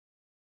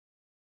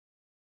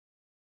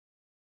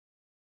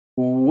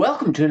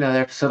Welcome to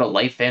another episode of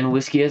Life and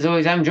Whiskey. As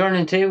always, I'm Jordan,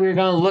 and today we're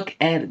going to look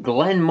at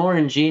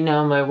Glenmorangie.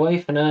 Now, my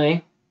wife and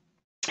I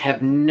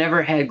have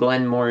never had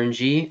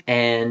Glenmorangie,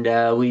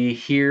 and we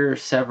hear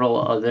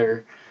several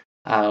other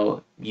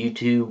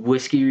YouTube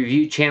whiskey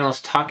review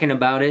channels talking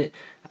about it.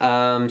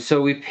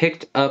 So we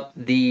picked up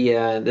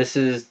this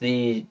is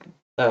the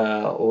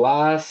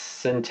La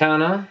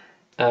Santana,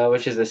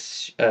 which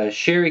is a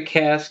sherry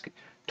cask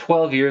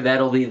 12-year.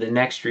 That'll be the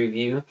next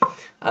review.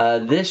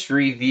 This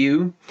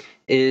review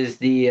is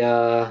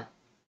the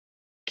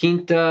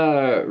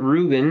Quinta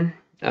Ruban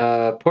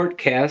port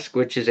cask,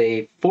 which is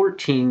a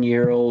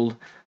 14-year-old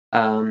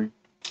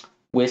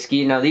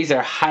whiskey. Now, these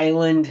are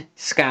Highland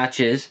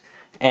Scotches,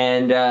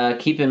 and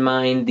keep in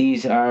mind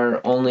these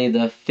are only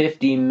the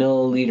 50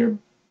 milliliter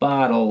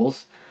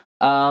bottles,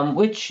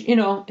 which,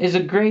 is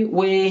a great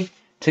way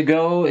to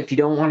go if you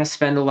don't want to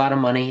spend a lot of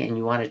money and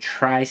you want to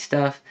try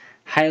stuff.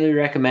 Highly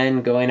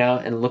recommend going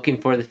out and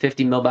looking for the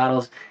 50 ml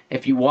bottles.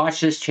 If you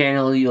watch this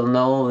channel, you'll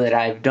know that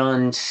I've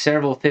done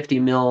several 50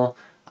 ml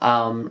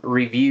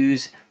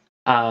reviews.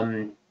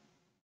 There's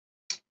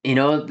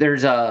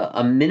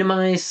a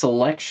minimized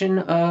selection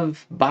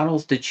of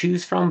bottles to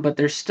choose from, but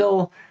there's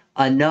still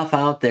enough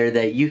out there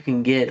that you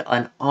can get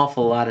an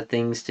awful lot of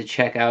things to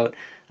check out.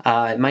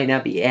 It might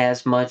not be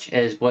as much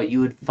as what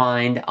you would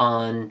find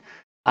on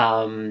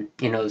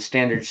the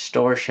standard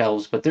store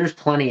shelves, but there's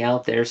plenty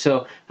out there.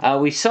 So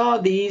we saw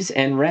these,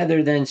 and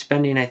rather than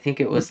spending, I think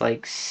it was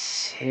like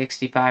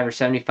 $65 or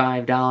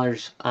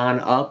 $75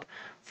 on up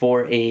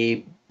for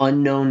a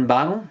unknown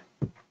bottle,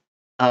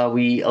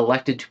 we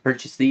elected to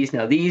purchase these.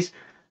 Now this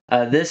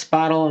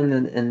bottle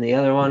and the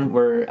other one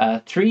were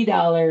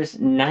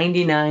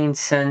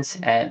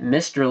 $3.99 at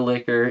Mr.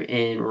 Liquor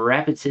in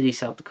Rapid City,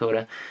 South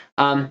Dakota.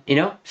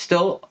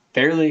 Still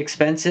fairly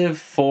expensive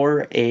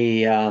for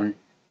a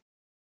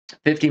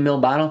 50 ml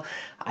bottle.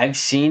 I've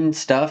seen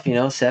stuff,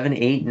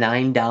 $7, $8,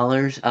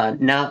 $9.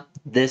 Not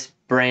this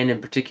brand in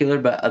particular,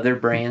 but other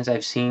brands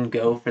I've seen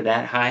go for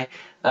that high.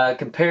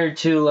 Compared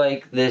to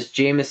like this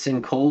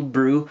Jameson cold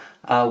brew,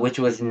 which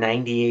was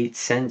 98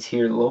 cents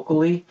here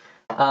locally.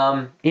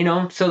 So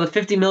the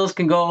 50 mils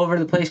can go all over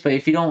the place, but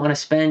if you don't want to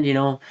spend,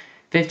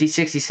 50,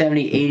 60,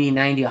 70, 80,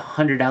 90,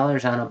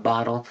 $100 on a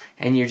bottle,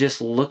 and you're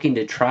just looking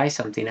to try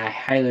something, I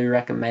highly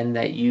recommend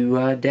that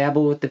you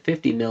dabble with the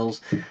 50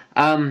 mils.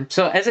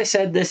 So as I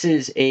said, this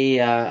is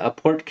a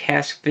port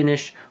cask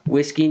finish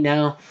whiskey.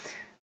 Now,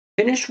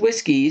 finished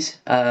whiskeys,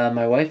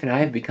 my wife and I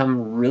have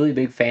become really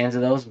big fans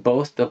of those,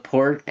 both the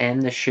port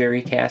and the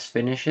sherry cask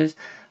finishes.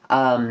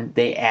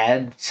 They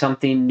add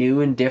something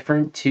new and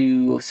different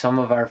to some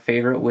of our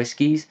favorite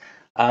whiskeys.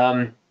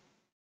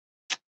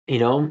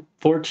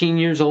 14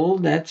 years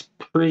old, that's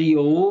pretty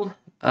old.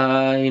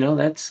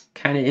 That's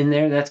kind of in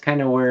there. That's kind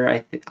of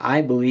where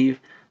I believe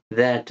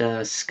that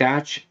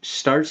Scotch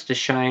starts to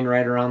shine,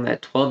 right around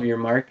that 12-year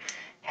mark.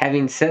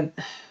 Having said,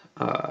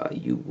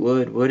 you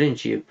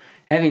wouldn't you?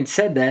 Having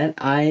said that,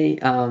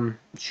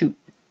 shoot,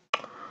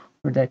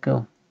 where'd that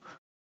go?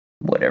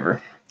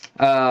 Whatever.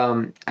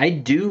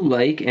 I do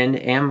like and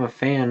am a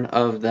fan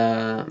of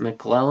the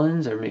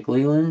McClellan's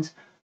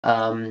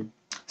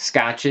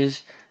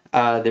Scotches.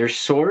 They're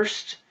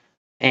sourced,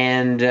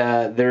 and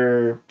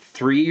they're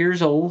 3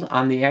 years old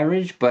on the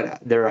average, but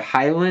they're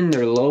Highland,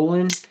 they're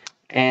Lowland,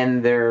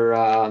 and they're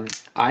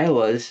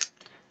Islas.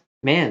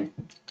 Man,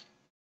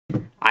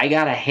 I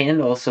got a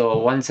handle, so a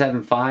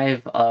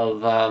 175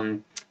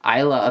 of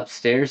Isla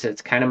upstairs.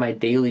 That's kind of my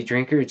daily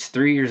drinker. It's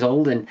 3 years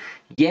old, and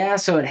yeah,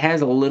 so it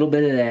has a little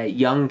bit of that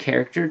young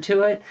character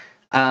to it,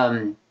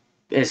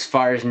 as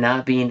far as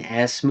not being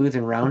as smooth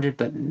and rounded.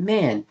 But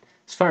man,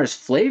 as far as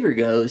flavor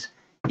goes,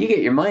 you get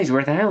your money's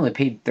worth. I only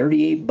paid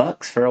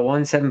 $38 for a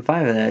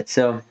 175 of that,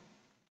 so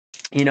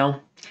there's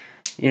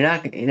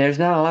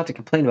not a lot to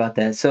complain about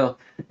that. So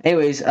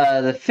anyways,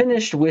 the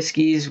finished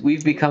whiskeys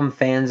we've become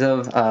fans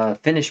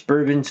of, finished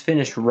bourbons,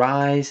 finished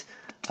ryes,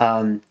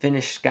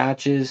 finished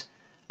scotches.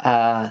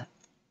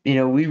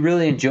 We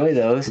really enjoy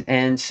those,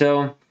 and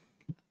so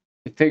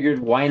we figured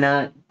why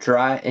not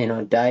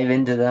dive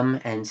into them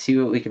and see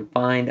what we can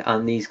find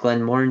on these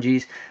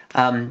Glenmorangies.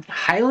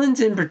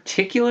 Highlands in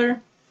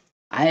particular,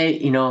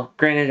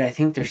 granted, I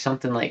think there's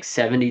something like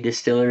 70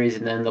 distilleries,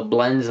 and then the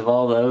blends of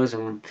all those,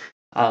 and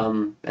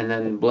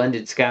then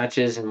blended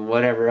scotches and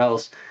whatever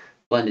else,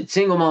 blended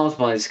single malts,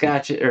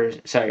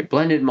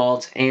 blended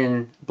malts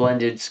and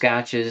blended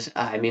scotches.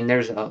 I mean,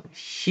 there's a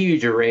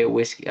huge array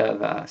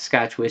of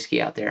Scotch whiskey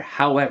out there.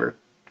 However,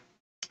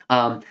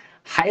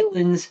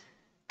 Highlands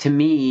to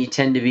me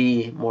tend to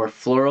be more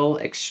floral,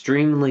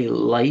 extremely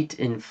light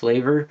in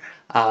flavor,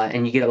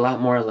 and you get a lot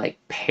more like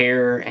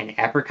pear and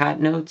apricot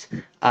notes.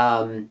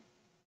 I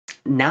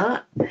don't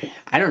know,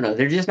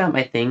 they're just not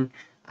my thing.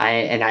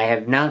 I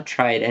have not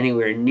tried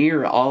anywhere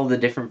near all the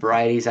different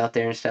varieties out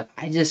there and stuff.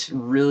 I just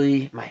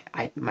really,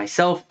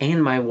 myself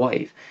and my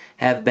wife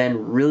have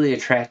been really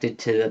attracted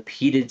to the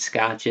peated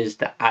scotches,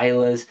 the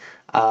Islas.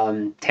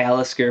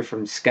 Talisker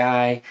from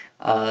Sky,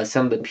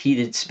 some of the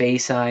peated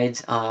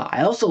Speysides.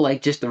 I also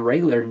like just the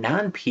regular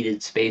non-peated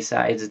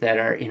Speysides that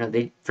are,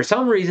 they, for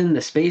some reason, the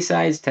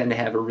Speysides tend to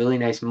have a really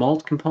nice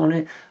malt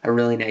component, a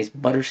really nice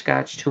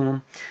butterscotch to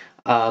them.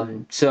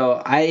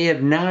 So I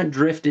have not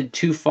drifted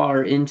too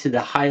far into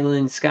the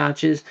Highland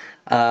Scotches.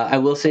 I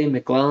will say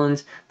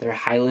McClellan's, their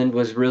Highland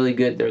was really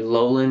good, their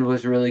Lowland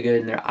was really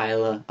good, and their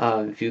Isla.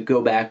 If you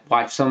go back,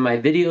 watch some of my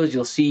videos,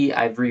 you'll see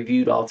I've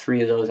reviewed all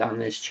three of those on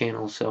this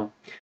channel. So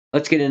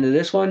let's get into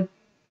this one.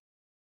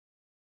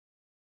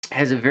 It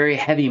has a very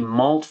heavy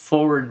malt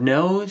forward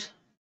nose.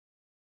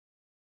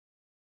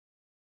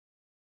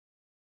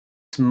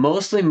 It's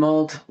mostly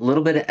malt, a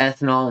little bit of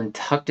ethanol, and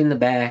tucked in the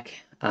back,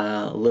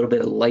 a little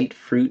bit of light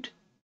fruit,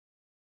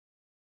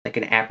 like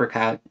an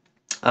apricot.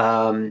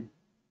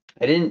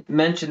 I didn't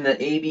mention the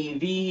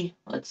ABV.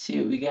 Let's see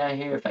what we got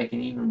here, if I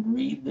can even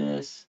read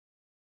this.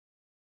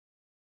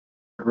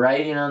 The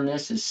writing on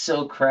this is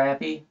so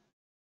crappy.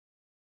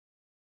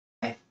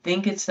 I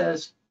think it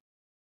says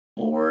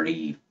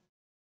 45.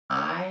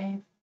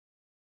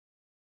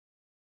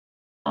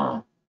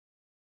 Oh,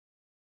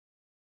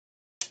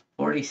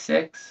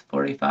 46,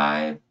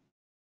 45.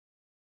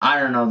 I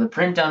don't know. The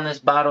print on this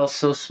bottle is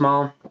so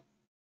small.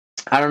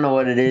 I don't know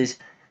what it is.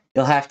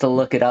 You'll have to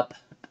look it up.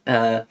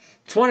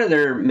 It's one of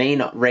their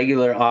main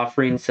regular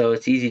offerings, so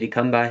it's easy to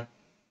come by.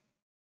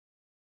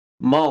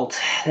 Malt.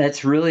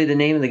 That's really the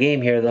name of the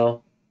game here,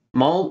 though.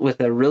 Malt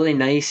with a really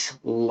nice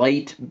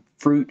light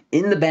fruit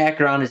in the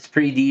background. It's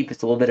pretty deep.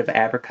 It's a little bit of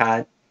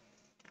apricot,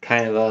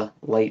 kind of a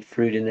light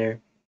fruit in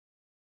there.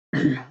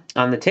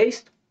 On the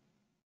taste,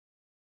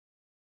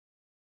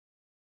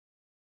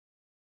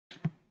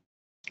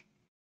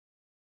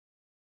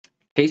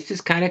 taste is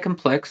kind of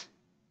complex.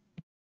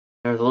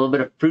 There's a little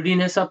bit of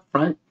fruitiness up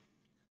front,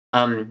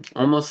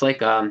 almost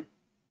like a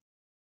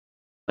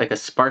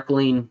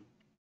sparkling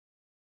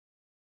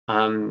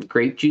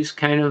grape juice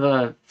kind of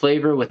a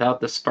flavor without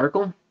the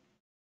sparkle,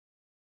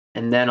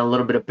 and then a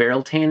little bit of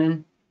barrel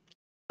tannin.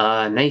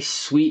 Nice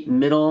sweet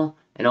middle,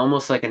 and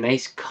almost like a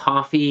nice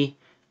coffee,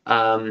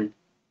 dark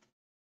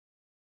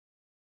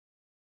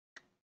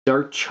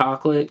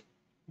chocolate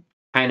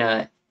kind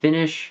of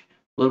finish.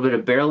 A little bit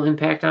of barrel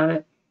impact on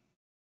it.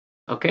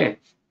 Okay,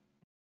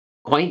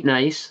 quite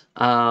nice.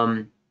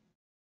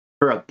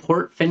 For a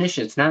port finish,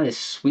 it's not as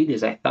sweet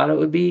as I thought it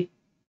would be,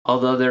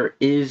 although there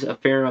is a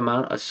fair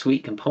amount of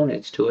sweet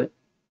components to it.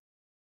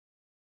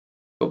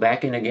 Go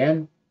back in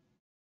again.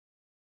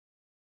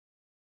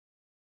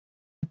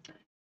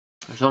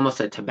 There's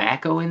almost a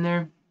tobacco in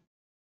there.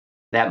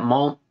 That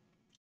malt,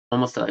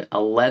 almost a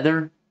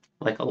leather,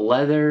 like a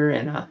leather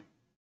and a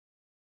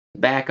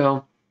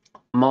tobacco.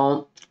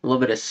 Malt, a little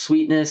bit of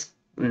sweetness,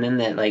 and then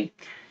that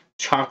like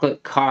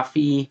chocolate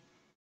coffee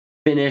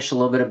finish, a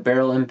little bit of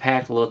barrel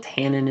impact, a little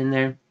tannin in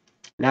there.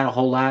 Not a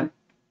whole lot.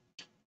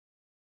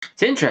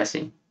 It's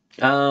interesting.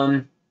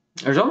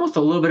 There's almost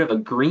a little bit of a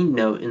green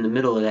note in the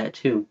middle of that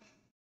too.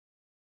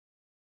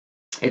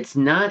 It's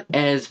not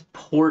as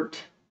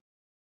port-esque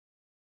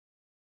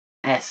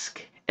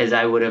as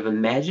I would have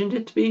imagined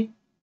it to be,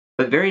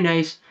 but very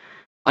nice.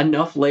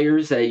 Enough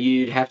layers that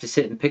you'd have to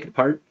sit and pick it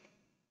apart.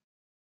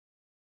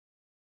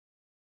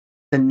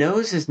 The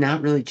nose is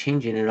not really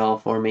changing at all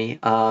for me,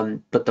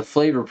 but the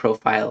flavor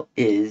profile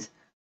is.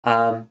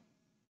 And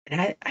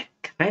I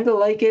kind of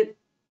like it.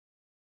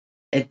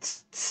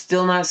 It's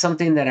still not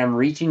something that I'm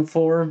reaching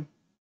for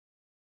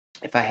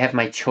if I have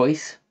my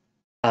choice.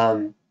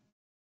 It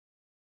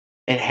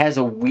has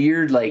a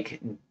weird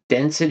like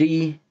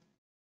density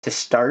to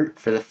start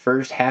for the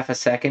first half a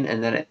second,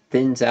 and then it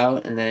thins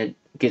out, and then it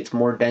gets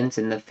more dense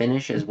in the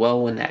finish as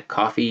well when that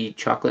coffee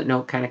chocolate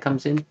note kind of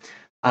comes in.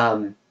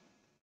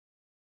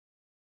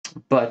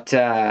 But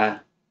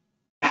it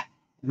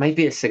might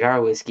be a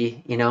cigar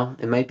whiskey,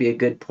 it might be a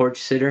good porch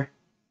sitter.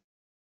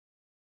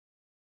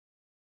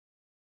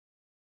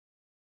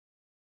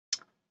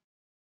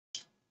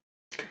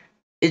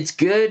 It's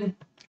good.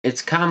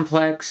 It's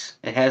complex.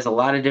 It has a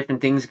lot of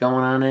different things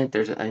going on it.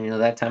 There's,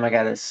 that time I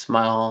got a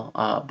small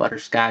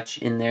butterscotch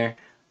in there,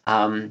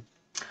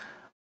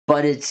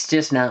 but it's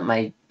just not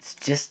my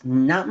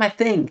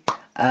thing.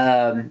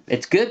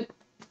 It's good.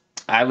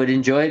 I would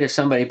enjoy it if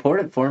somebody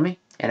poured it for me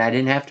and I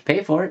didn't have to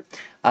pay for it.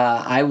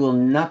 I will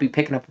not be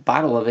picking up a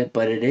bottle of it,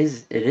 but it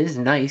is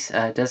nice.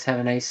 It does have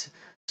a nice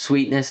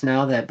sweetness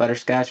now. That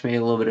butterscotch, maybe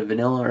a little bit of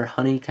vanilla or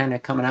honey kind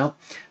of coming out.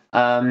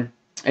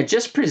 It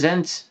just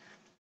presents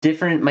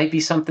different. Might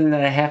be something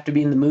that I have to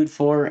be in the mood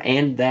for,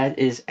 and that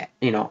is,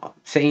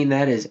 saying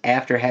that is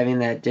after having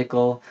that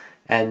Dickel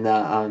and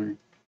the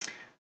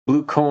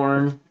blue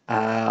corn,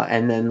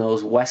 and then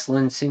those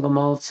Westland single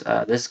malts.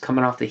 This is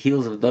coming off the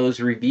heels of those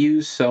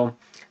reviews, so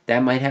that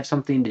might have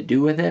something to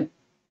do with it.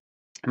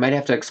 I might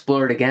have to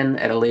explore it again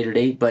at a later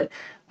date, but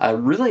a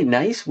really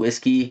nice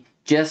whiskey,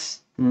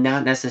 just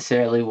not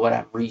necessarily what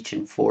I'm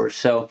reaching for.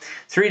 So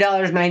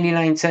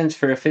 $3.99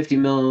 for a 50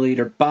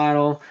 milliliter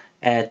bottle.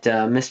 at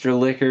Mr.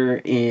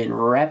 Liquor in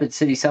Rapid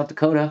City, South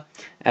Dakota.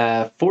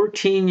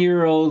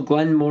 14-year-old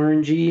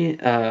Glenmorangie,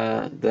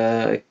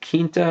 the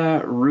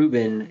Quinta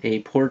Ruban,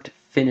 a port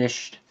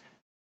finished.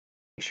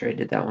 Make sure I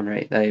did that one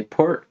right. The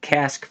port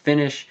cask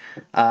finish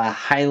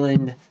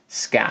Highland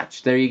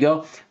Scotch. There you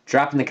go.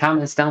 Drop in the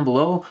comments down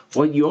below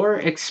what your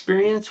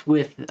experience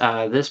with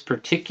this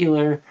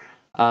particular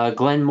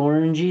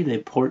Glenmorangie, the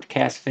port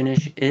cask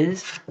finish,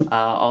 is.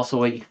 Also,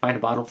 what you can find a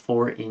bottle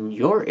for in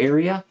your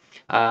area.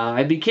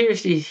 I'd be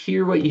curious to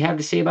hear what you have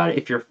to say about it.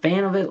 If you're a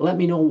fan of it, let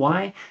me know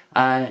why.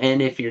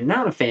 And if you're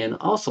not a fan,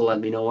 also let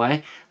me know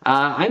why.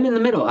 I'm in the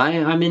middle.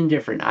 I'm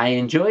indifferent. I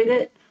enjoyed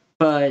it,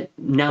 but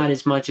not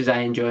as much as I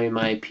enjoy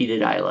my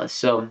peated Isla.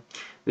 So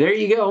there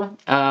you go.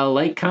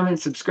 Like, comment,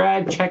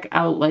 subscribe. Check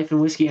out Life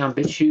and Whiskey on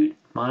Bitchute,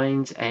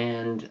 Minds,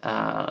 and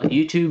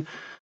YouTube.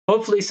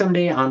 Hopefully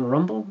someday on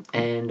Rumble.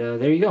 And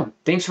there you go.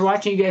 Thanks for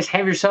watching. You guys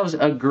have yourselves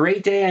a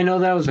great day. I know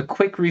that was a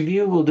quick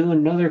review. We'll do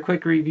another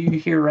quick review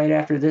here right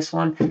after this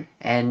one.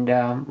 And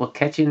we'll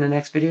catch you in the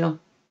next video.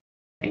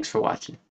 Thanks for watching.